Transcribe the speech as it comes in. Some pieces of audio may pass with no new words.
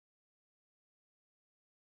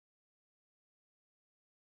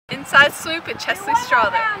Side swoop at Chestley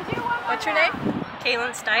Strother. What's your name?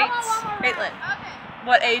 Kaelyn Steitz. Kaelyn.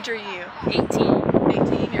 What age are you? 18.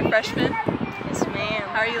 18. You're a freshman? Yes, ma'am.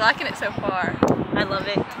 How are you liking it so far? I love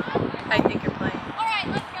it. How do you think you're playing?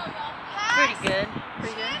 Pretty good.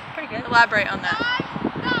 Pretty good? Pretty good. Elaborate on that.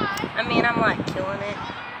 I mean, I'm like killing it.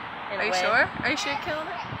 Are you sure? Are you sure you're killing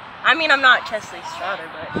it? I mean, I'm not Chestley Strother,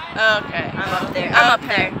 but okay. I'm up there. I'm up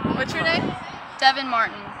there. What's your name? Devyn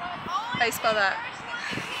Martin. How do you spell that? Devyn.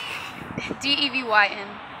 YN?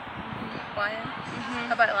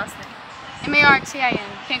 How about your last name? Martin.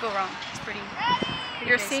 Can't go wrong. It's pretty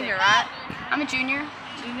You're a basic. senior, right? I'm a junior.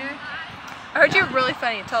 Junior? I heard you're really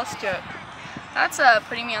funny. Tell us a joke. That's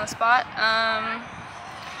putting me on the spot.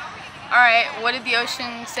 Alright, what did the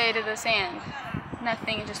ocean say to the sand?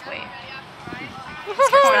 Nothing, just wait.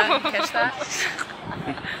 Catch that?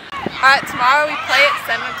 Alright, tomorrow we play at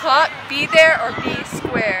 7 o'clock. Be there or be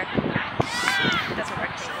square.